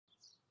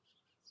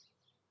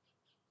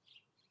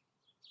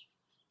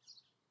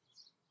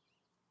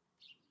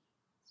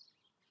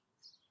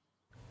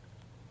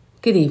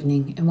Good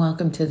evening and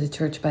welcome to the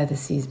Church by the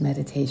Seas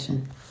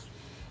meditation.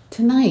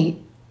 Tonight,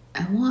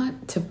 I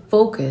want to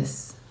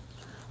focus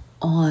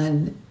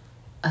on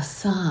a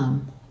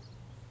psalm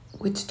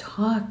which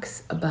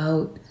talks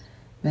about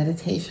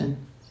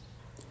meditation.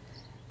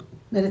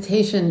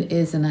 Meditation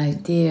is an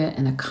idea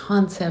and a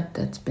concept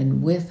that's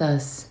been with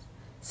us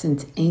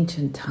since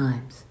ancient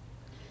times.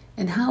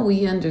 And how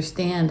we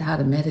understand how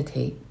to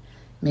meditate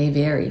may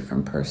vary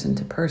from person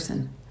to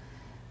person.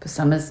 For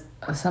some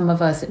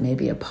of us, it may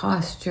be a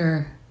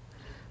posture.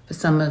 For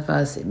some of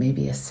us, it may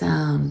be a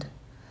sound.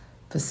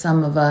 For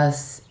some of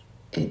us,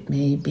 it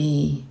may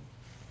be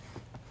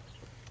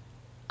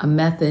a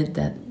method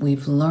that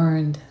we've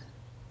learned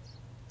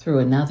through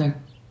another.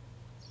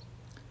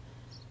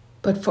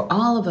 But for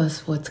all of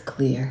us, what's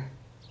clear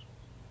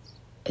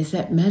is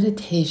that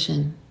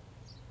meditation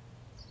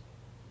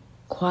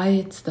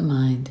quiets the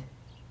mind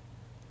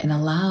and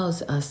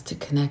allows us to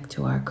connect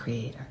to our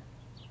Creator.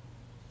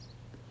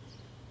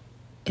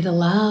 It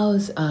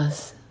allows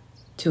us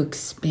to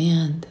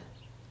expand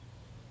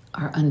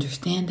our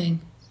understanding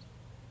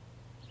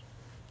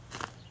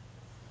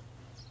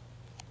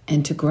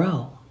and to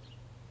grow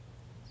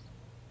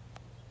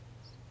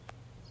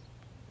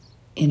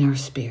in our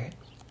spirit.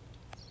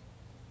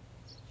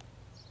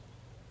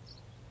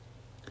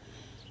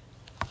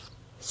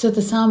 So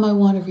the psalm I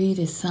want to read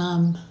is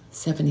Psalm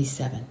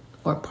 77,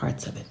 or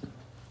parts of it.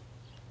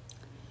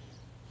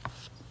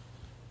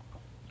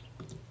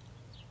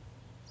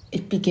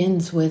 It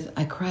begins with,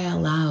 I cry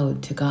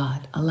aloud to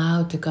God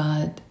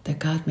that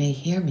God may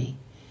hear me.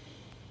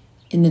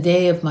 In the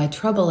day of my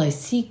trouble, I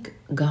seek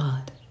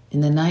God.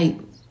 In the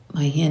night,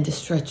 my hand is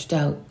stretched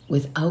out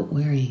without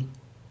wearying.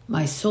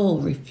 My soul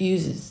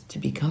refuses to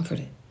be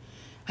comforted.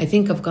 I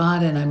think of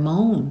God and I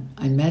moan,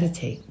 I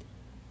meditate,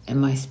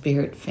 and my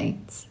spirit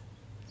faints.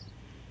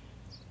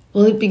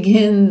 Well, it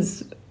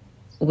begins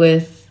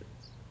with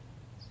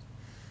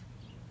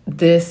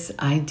this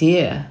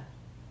idea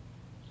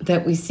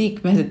that we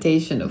seek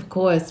meditation, of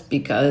course,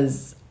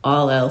 because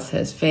all else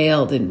has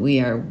failed and we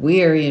are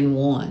weary and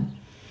worn.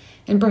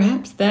 And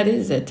perhaps that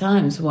is at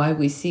times why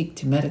we seek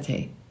to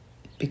meditate,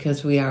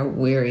 because we are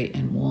weary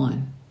and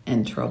worn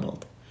and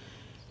troubled.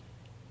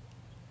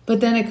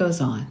 But then it goes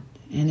on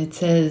and it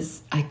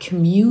says, I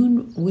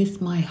commune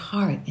with my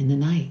heart in the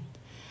night.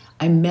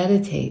 I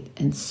meditate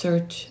and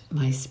search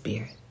my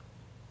spirit.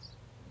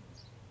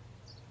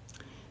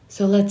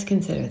 So let's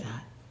consider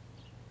that.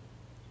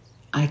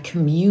 I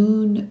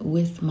commune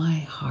with my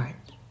heart.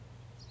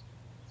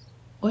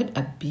 What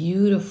a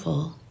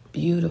beautiful,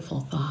 beautiful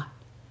thought.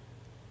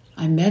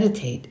 I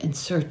meditate and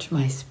search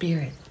my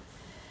spirit.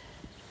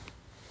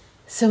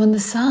 So in the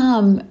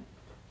psalm,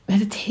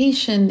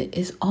 meditation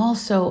is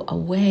also a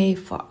way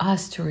for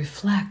us to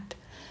reflect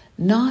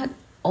not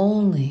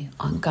only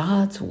on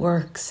God's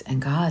works and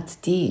God's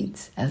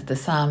deeds, as the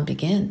psalm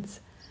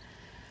begins,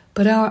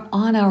 but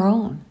on our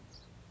own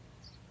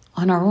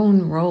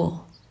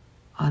role,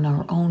 on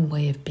our own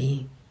way of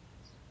being.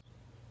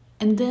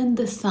 And then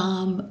the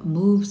psalm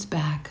moves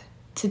back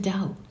to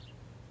doubt.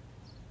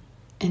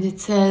 And it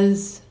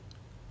says,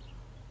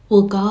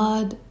 will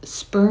God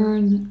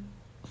spurn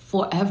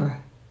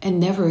forever and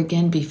never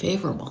again be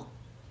favorable?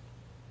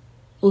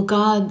 Will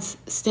God's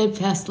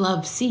steadfast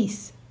love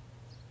cease?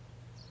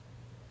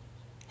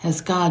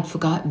 Has God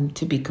forgotten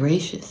to be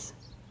gracious?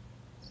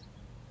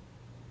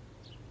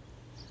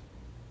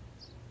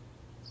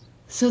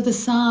 So the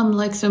psalm,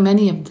 like so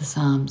many of the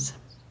psalms,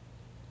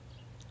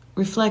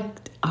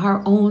 reflect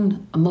our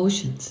own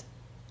emotions,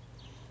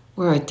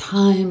 where at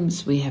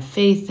times we have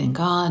faith in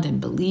God and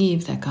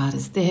believe that God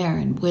is there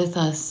and with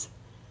us,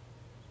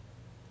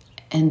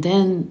 and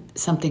then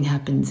something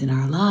happens in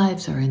our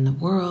lives or in the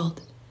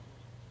world,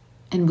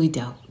 and we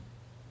doubt.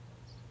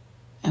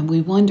 And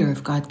we wonder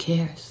if God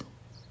cares.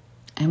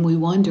 And we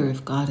wonder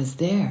if God is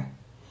there.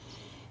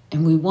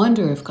 And we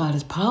wonder if God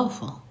is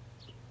powerful.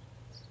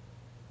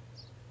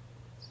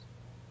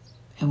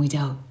 And we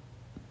doubt.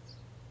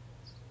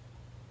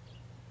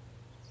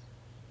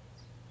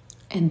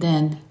 And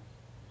then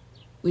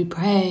we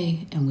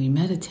pray and we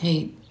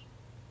meditate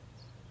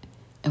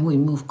and we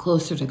move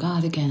closer to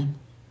God again,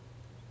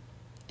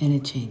 and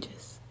it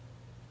changes.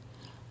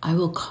 I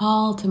will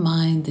call to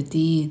mind the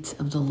deeds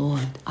of the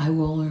Lord. I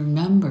will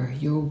remember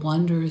your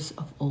wonders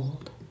of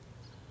old.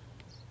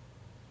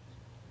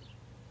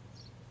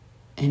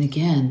 And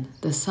again,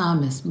 the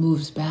psalmist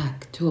moves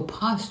back to a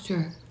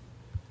posture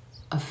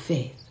of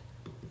faith.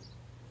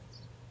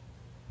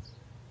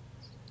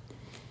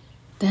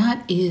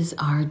 That is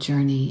our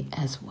journey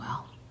as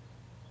well.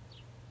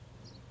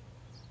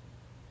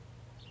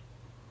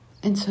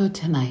 And so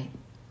tonight,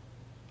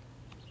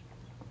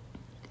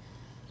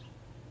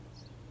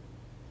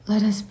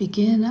 let us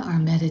begin our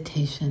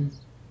meditation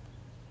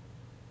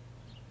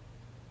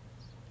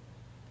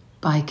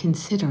by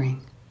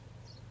considering,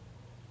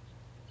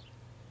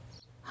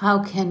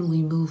 how can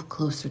we move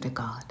closer to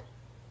God?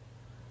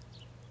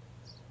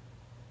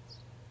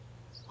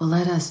 Well,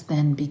 let us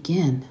then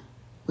begin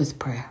with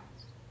prayer.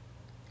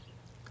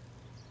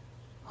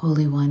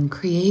 Holy One,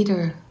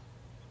 Creator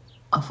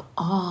of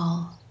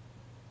all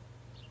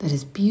that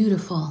is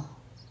beautiful,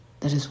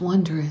 that is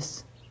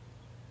wondrous,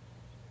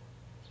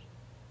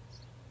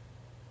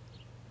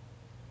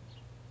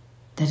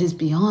 that is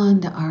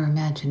beyond our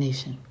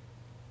imagination.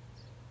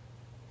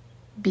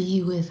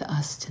 Be with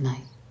us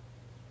tonight.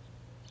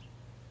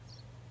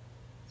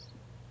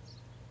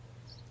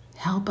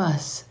 Help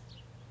us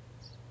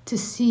to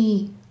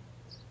see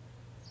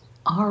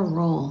our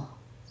role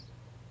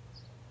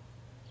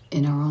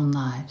in our own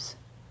lives,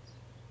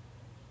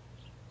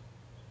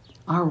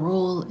 our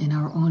role in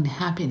our own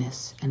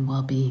happiness and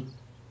well-being.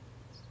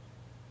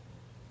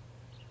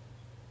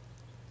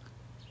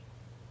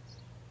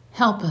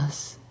 Help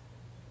us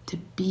to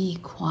be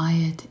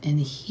quiet and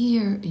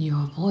hear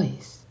your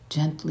voice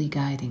gently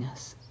guiding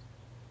us,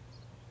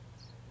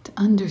 to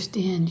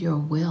understand your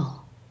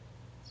will,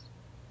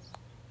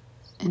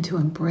 and to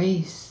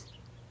embrace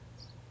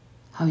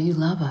how you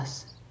love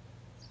us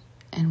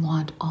and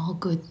want all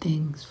good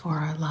things for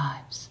our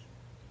lives.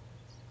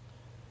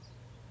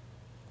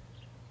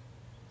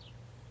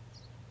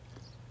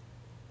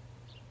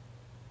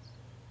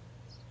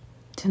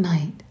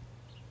 Tonight,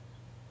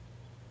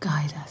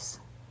 guide us.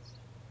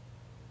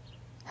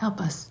 Help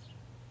us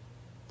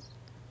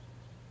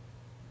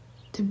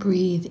to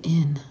breathe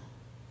in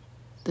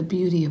the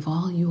beauty of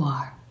all you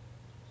are,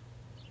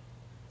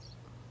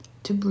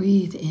 to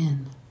breathe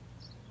in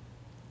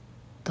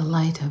the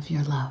light of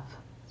your love,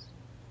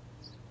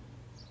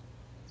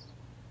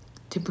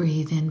 to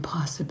breathe in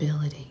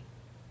possibility,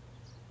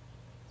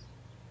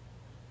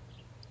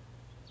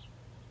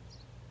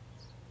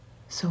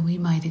 so we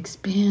might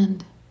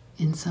expand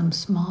in some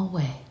small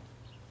way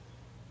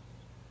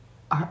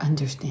our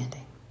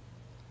understanding.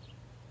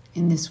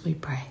 In this we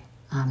pray.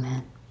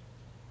 Amen.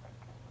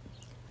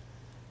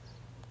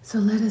 So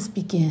let us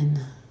begin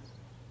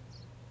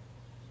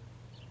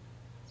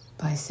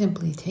by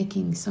simply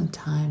taking some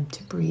time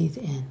to breathe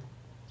in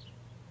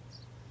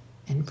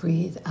and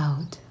breathe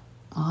out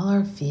all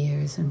our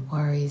fears and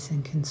worries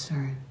and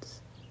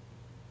concerns.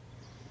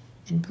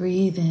 And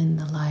breathe in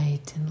the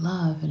light and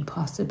love and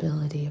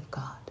possibility of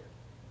God.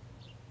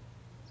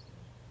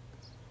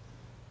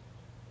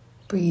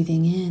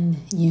 Breathing in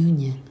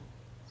union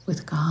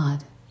with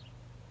God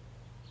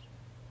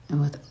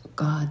and with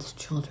God's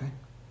children.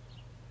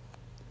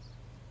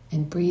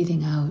 And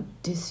breathing out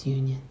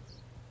disunion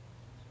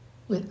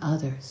with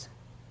others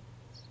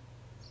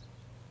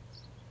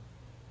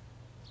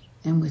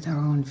and with our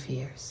own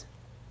fears.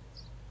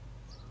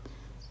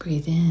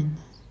 Breathe in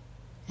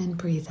and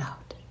breathe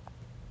out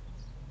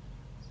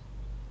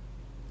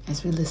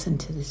as we listen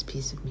to this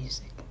piece of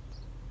music.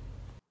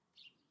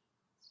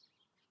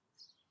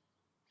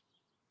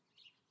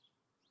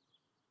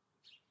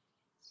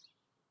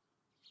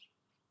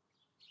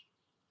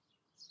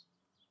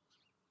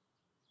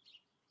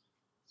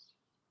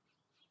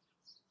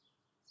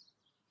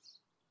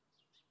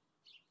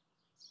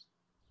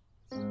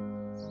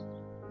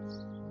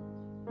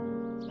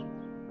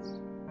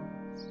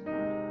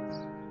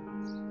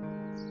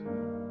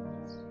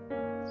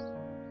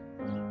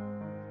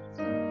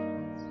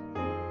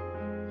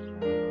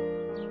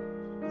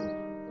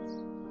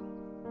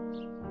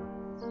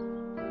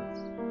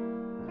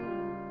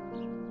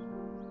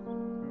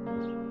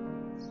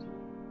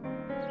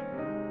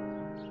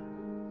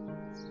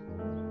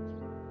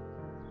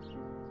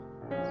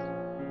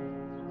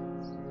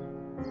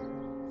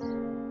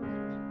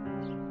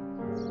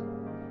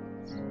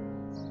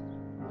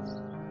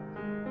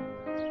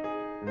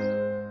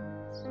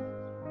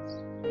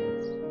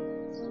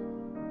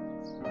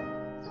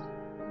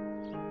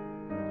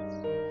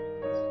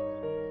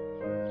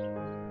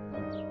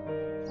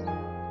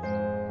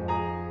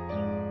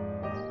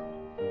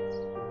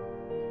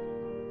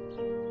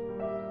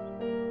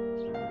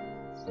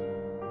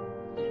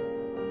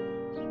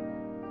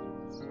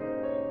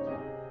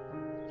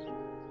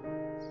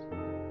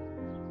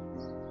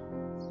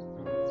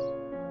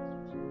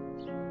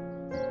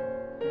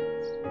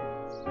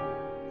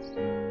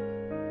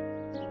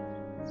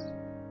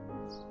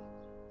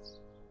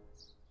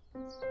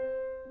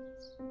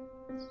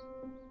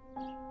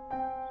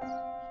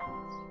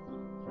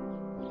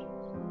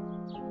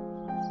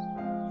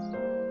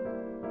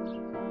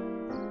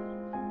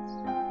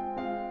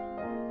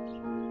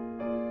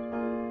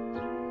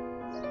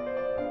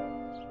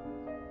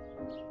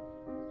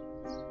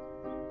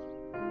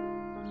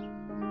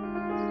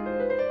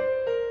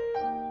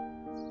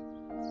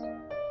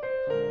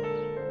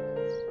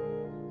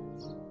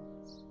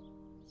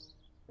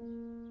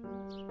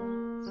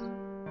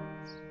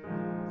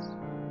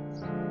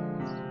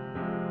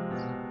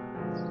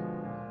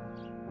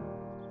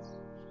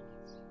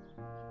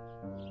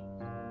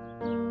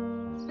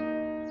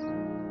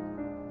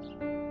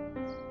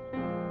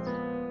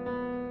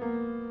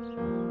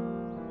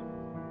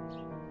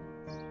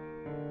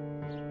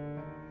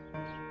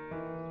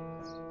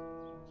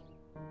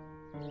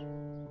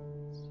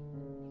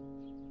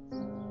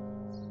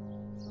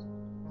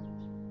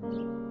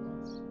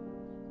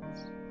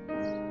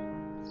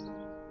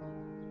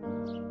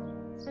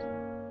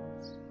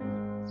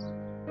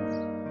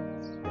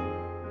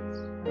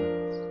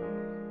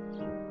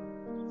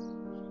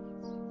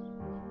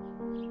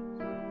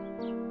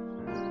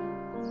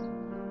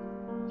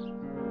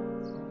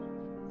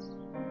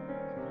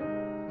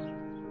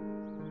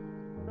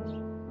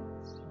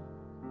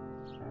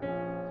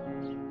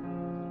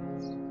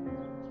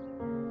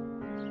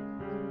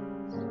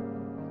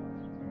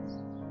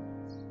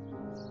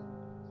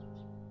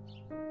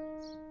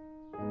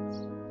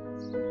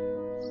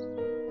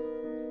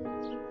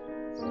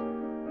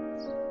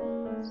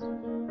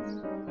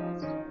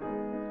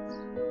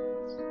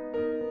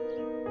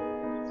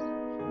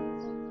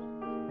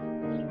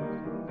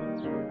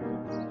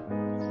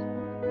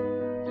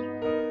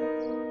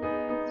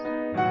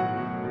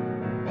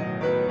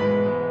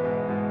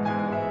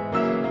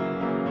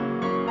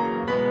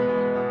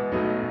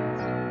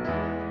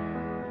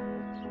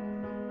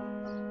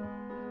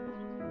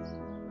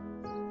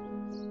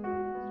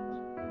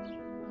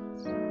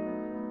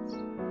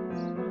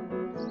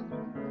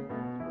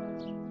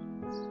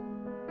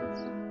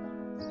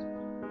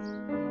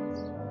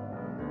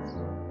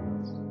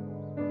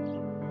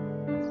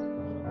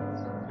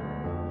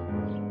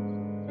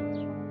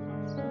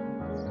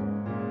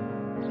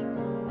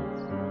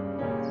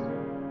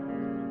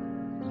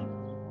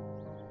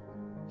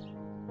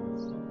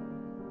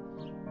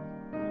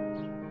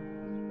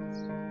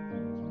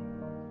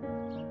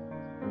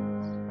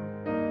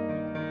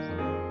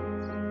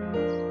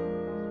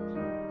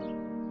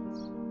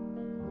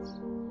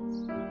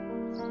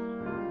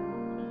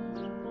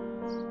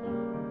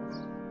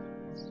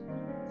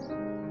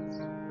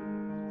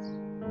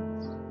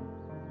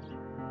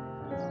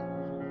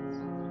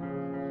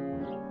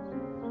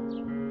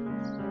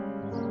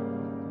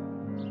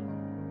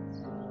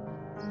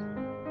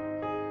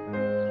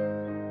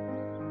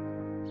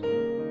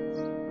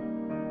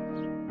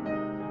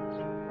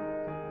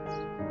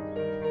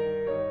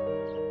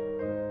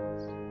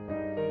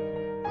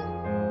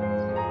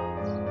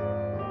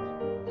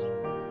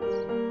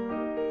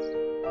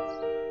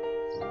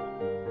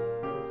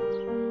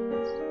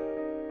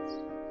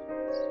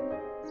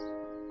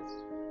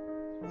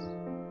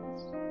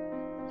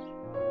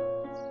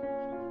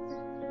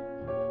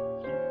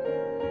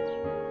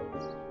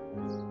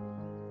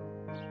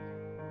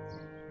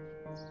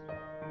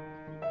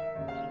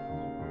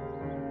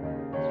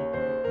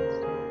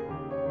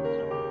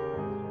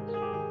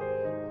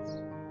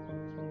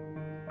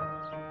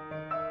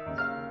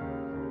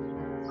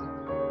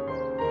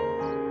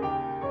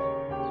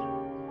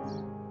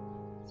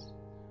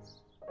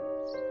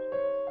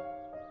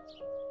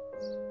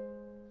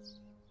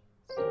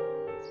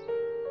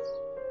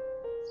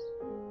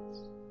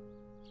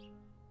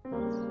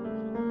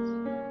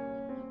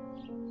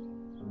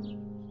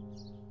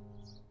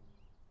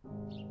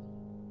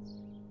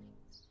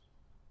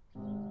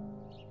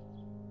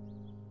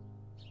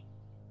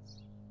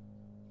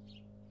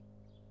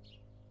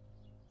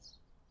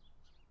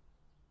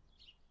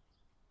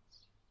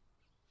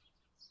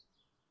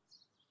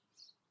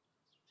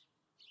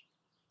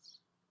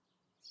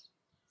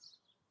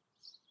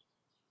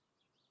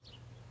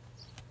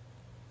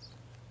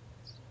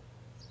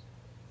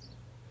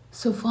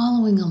 So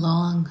following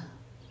along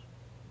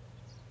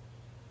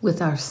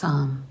with our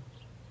psalm,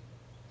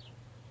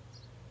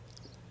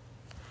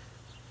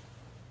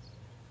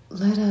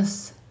 let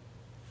us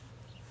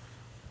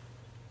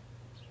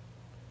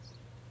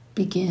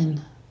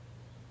begin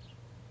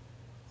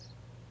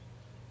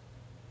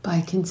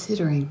by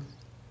considering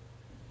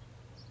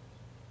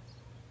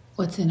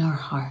what's in our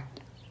heart.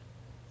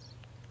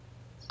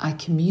 I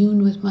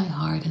commune with my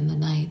heart in the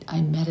night.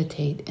 I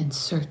meditate and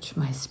search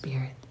my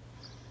spirit.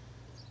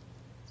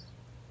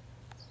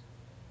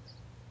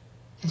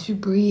 As you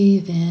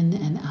breathe in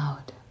and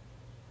out,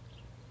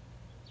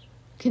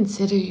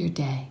 consider your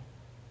day.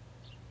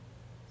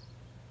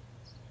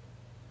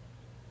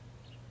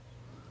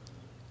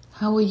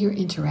 How were your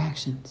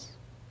interactions?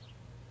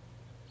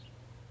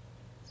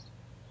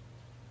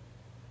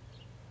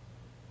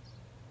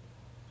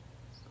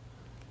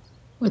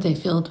 Were they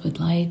filled with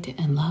light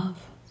and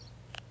love?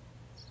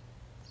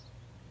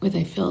 Were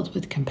they filled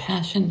with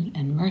compassion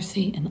and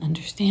mercy and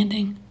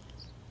understanding?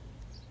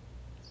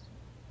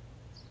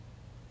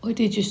 Or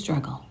did you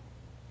struggle?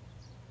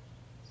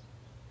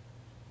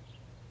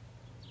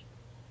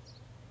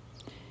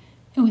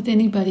 And with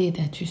anybody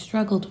that you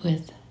struggled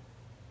with,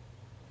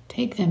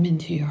 take them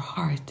into your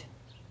heart.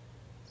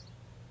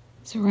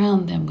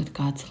 Surround them with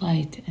God's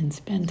light and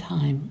spend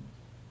time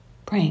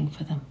praying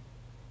for them.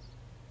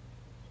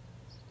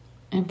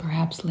 And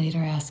perhaps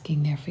later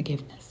asking their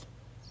forgiveness.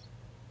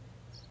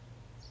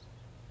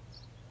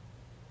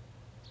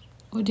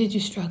 Or did you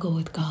struggle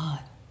with God?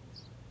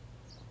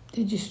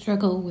 Did you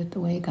struggle with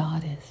the way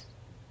God is?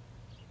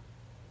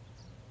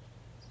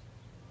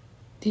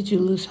 Did you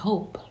lose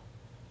hope?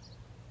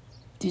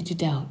 Did you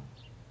doubt?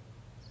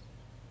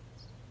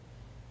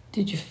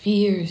 Did your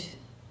fears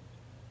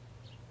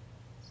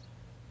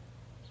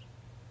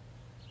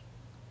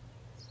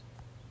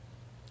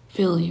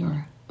fill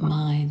your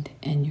mind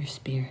and your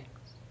spirit?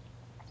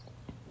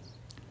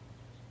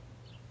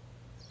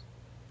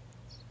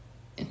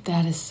 If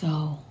that is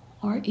so,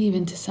 or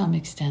even to some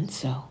extent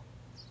so,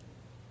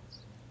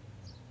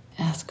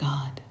 ask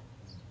God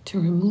to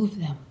remove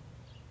them,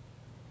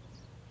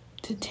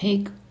 to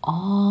take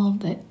all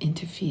that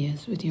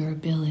interferes with your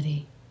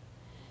ability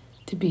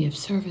to be of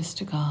service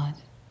to God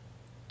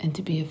and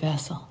to be a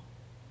vessel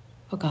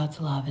for God's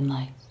love and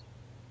light.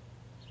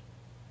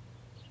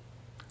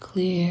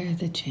 Clear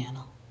the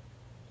channel.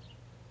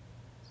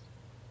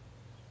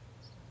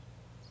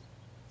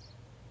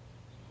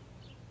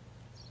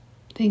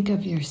 Think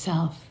of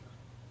yourself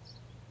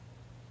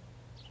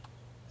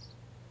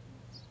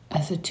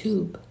as a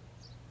tube,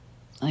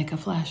 like a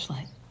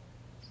flashlight.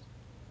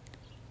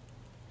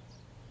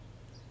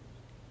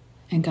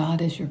 And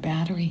God is your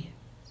battery.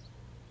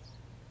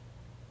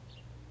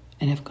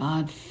 And if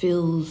God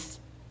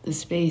fills the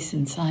space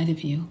inside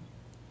of you,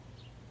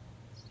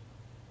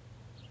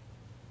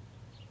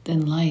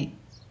 then light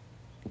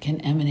can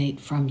emanate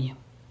from you.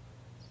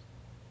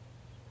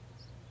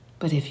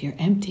 But if you're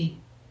empty,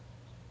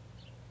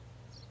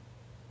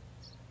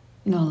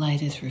 no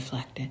light is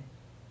reflected.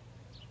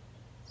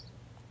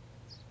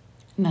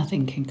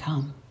 Nothing can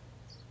come.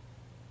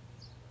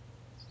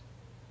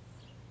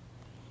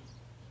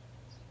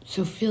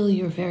 So fill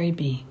your very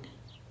being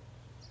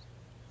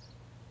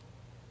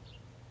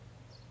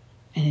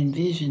and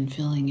envision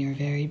filling your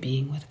very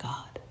being with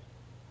God.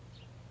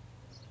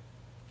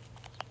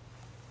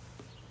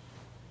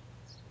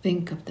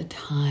 Think of the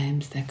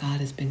times that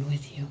God has been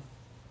with you.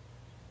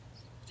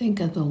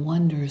 Think of the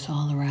wonders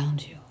all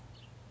around you.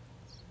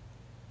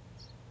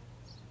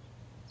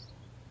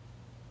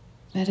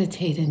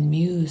 Meditate and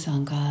muse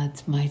on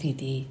God's mighty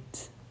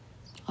deeds,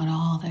 on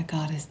all that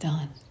God has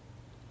done,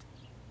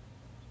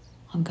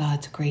 on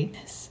God's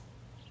greatness.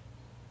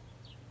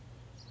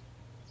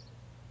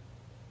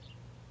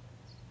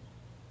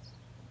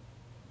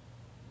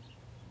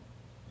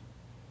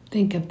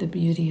 Think of the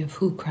beauty of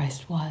who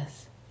Christ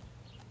was,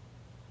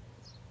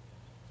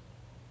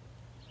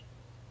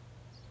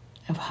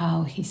 of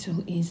how he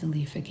so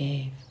easily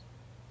forgave,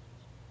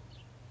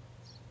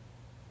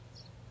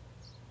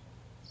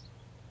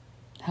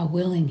 how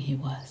willing he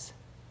was,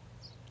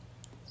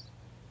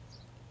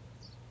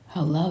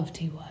 how loved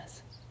he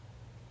was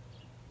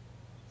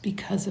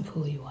because of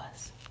who he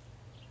was.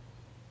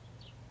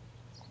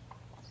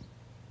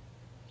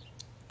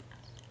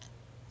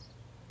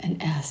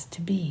 And ask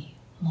to be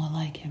more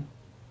like him.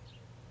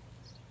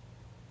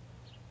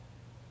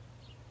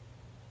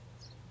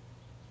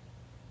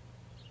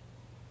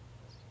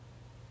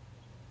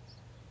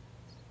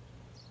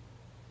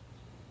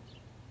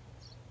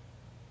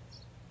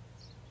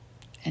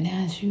 And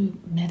as you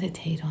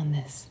meditate on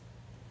this,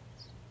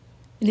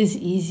 it is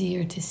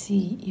easier to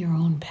see your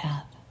own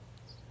path.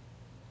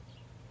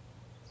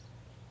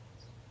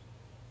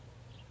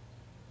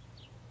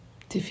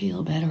 To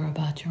feel better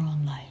about your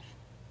own life.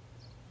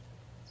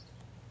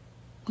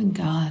 When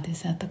God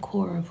is at the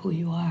core of who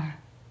you are,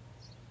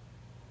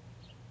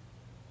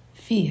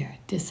 fear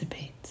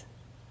dissipates.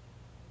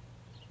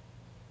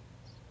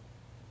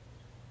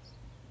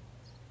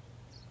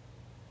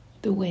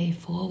 The way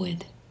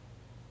forward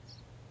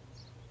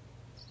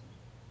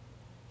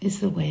is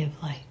the way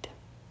of light,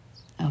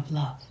 of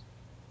love.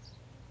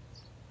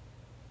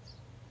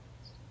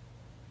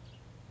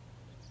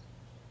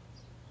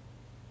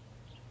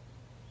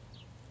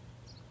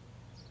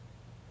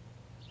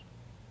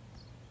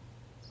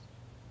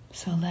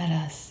 So let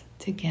us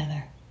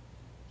together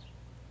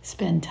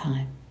spend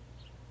time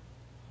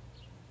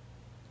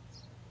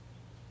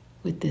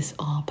with this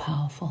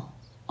all-powerful,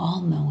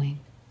 all-knowing,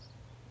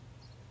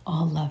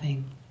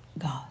 all-loving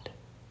God.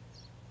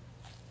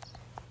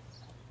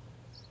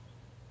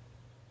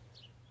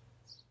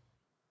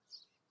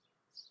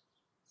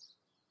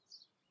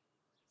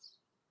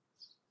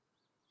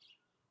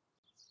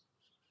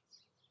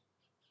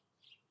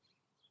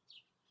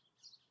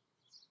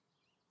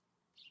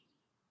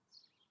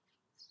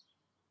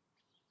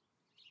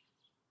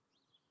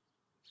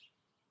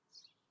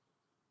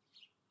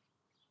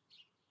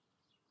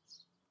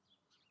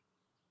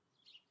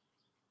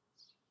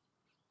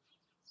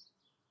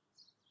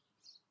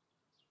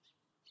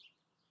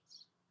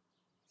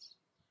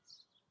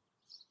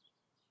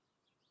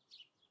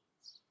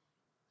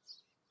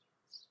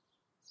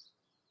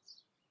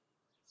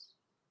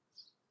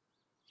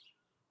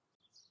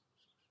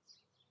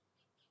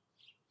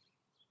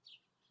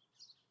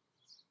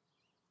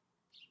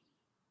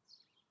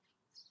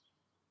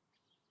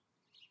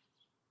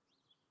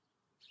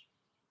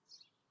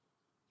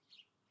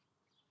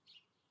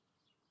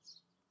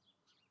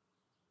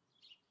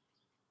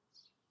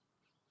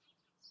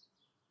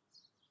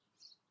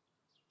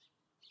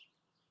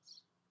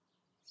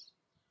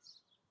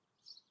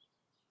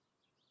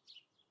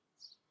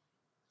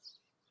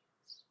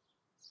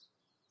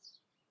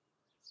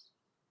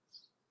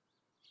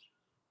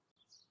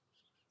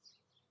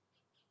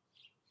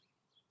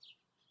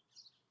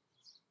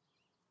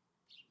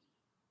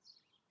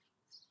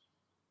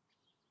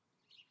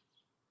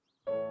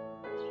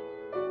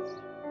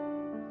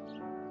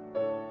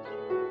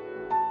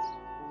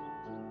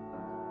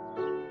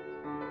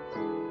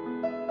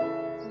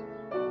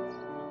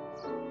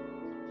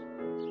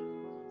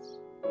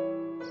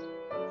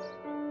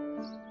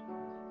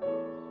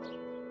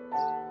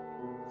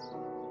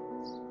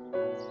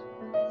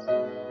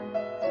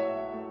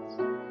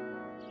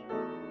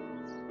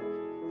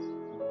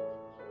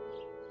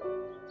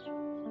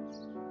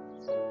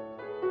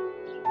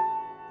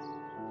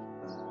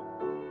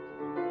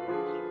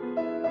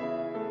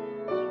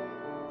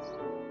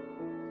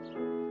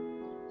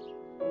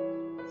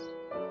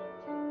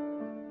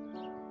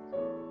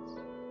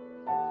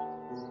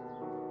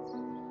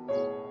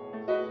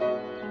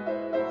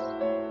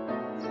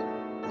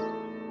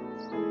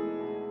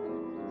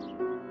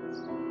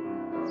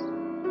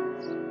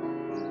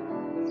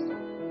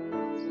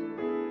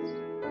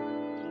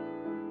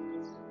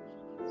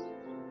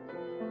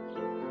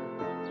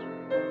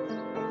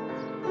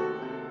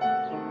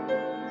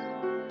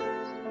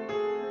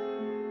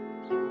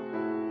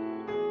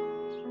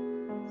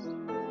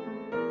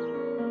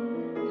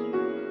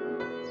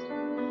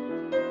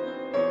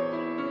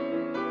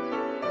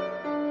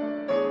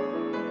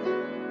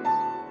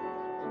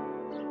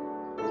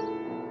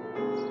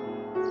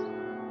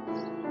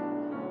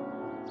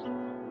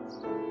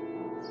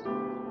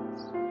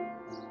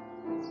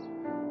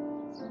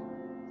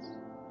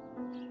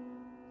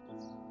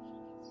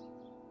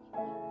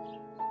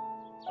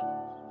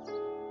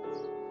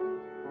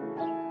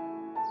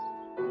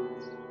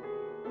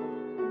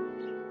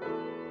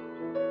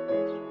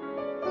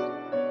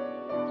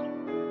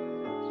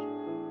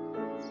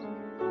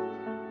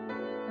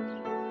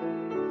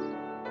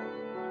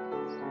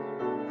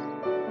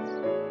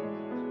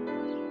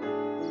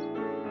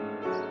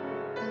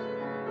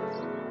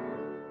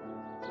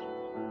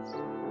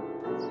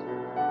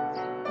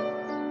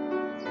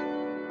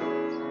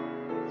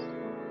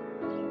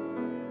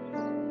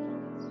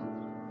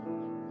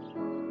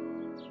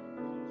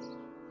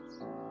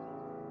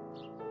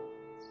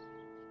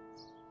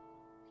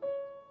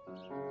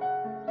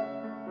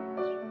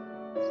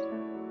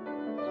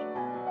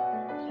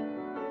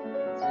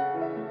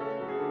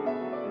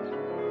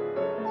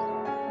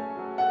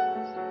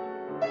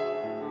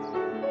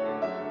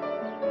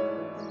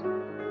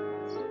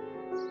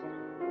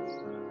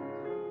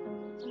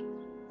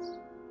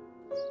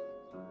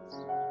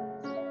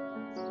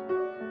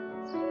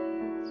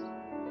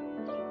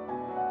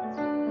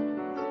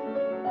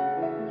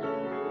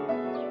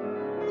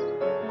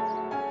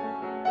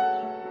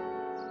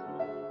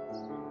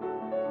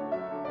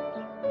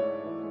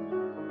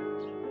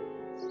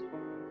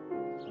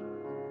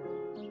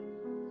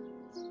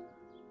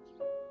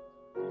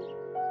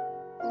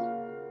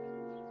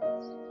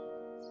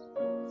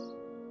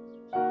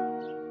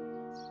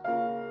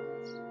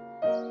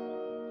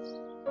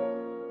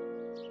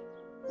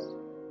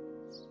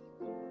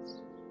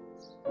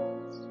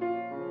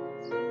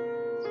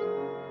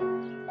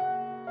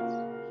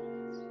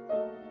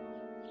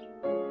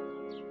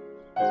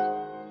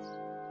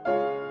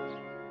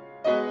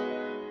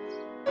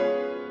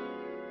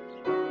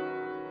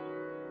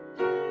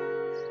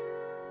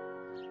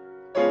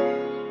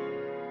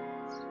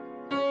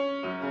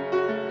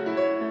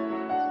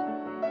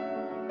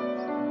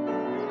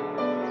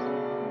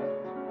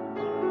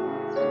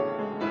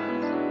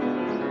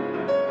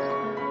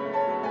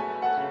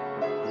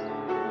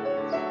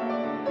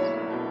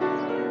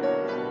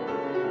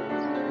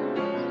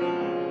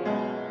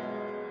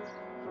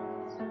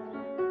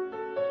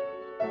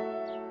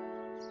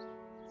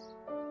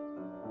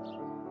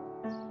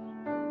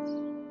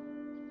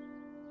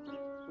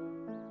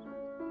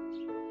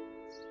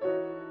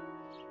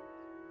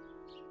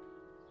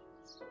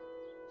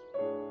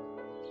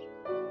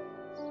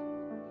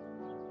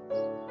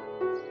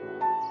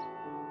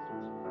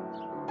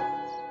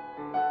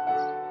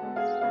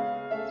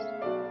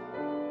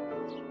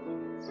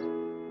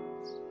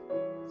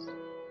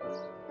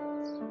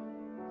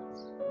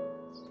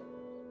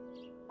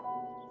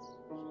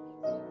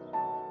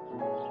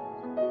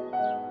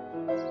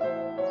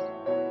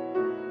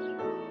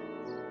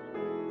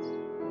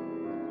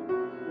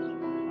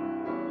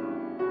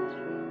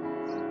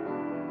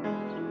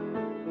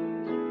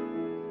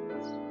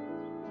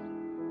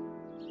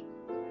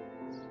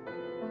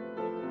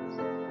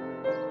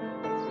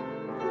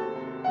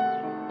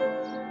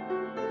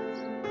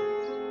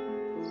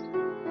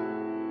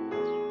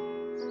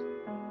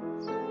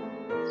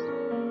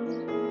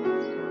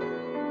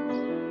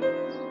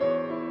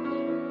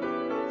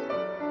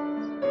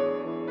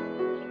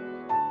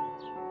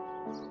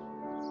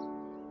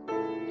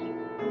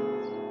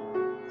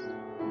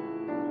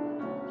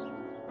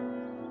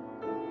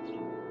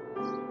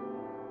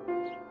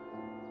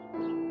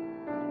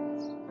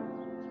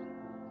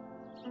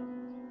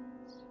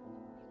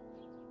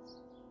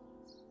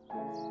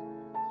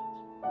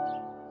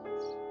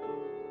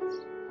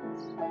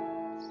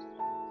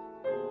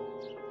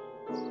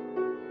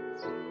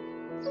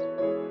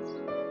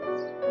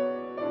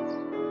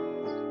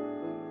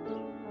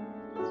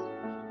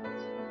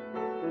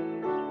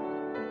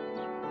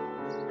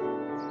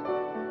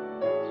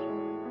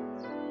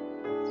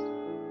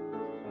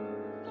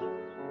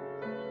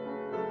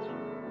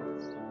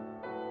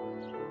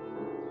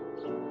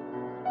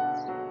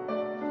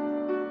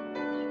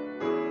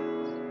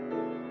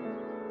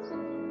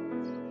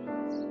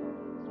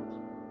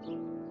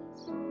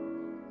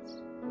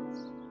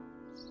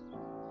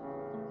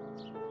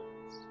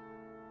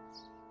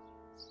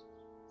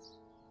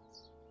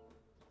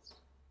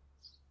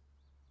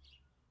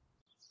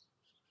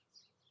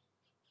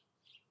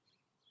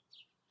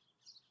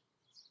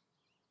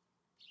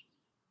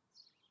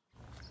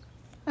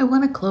 I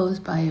want to close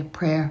by a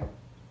prayer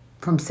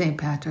from St.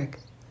 Patrick.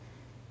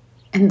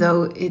 And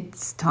though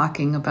it's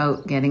talking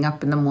about getting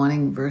up in the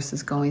morning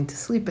versus going to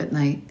sleep at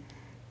night,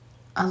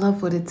 I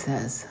love what it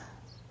says.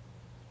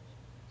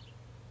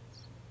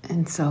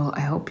 And so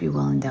I hope you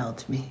will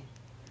indulge me.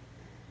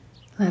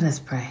 Let us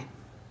pray.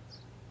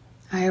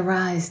 I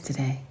arise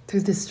today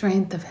through the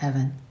strength of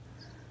heaven,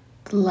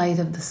 the light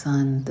of the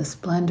sun, the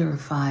splendor of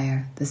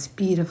fire, the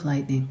speed of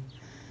lightning,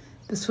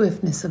 the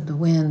swiftness of the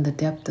wind, the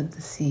depth of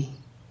the sea,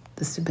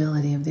 the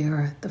stability of the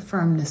earth, the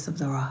firmness of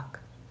the rock.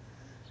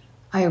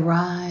 I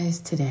arise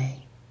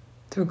today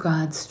through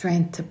God's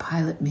strength to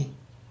pilot me,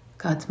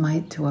 God's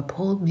might to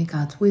uphold me,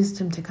 God's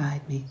wisdom to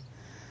guide me,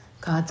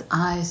 God's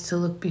eyes to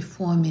look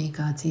before me,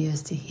 God's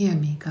ears to hear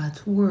me,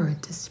 God's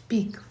word to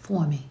speak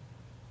for me,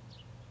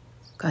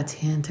 God's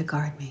hand to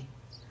guard me,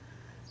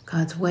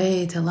 God's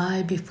way to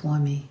lie before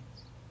me,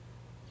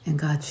 and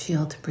God's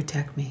shield to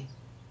protect me.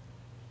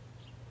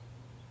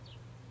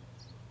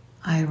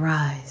 I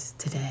arise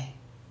today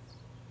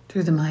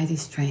through the mighty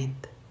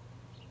strength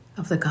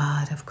of the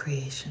God of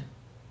creation.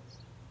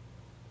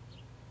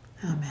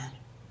 Amen.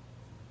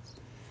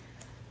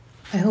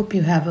 I hope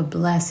you have a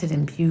blessed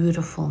and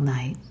beautiful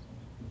night.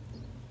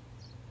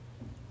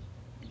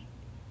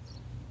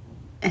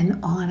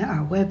 And on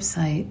our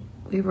website,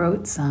 we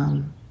wrote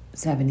Psalm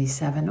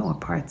 77 or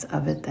parts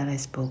of it that I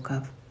spoke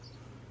of.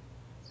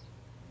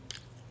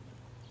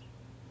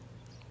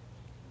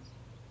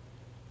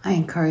 I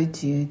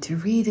encourage you to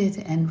read it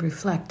and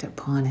reflect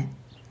upon it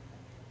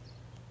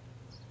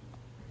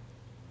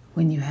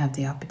when you have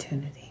the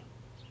opportunity.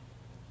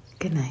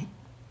 Good night.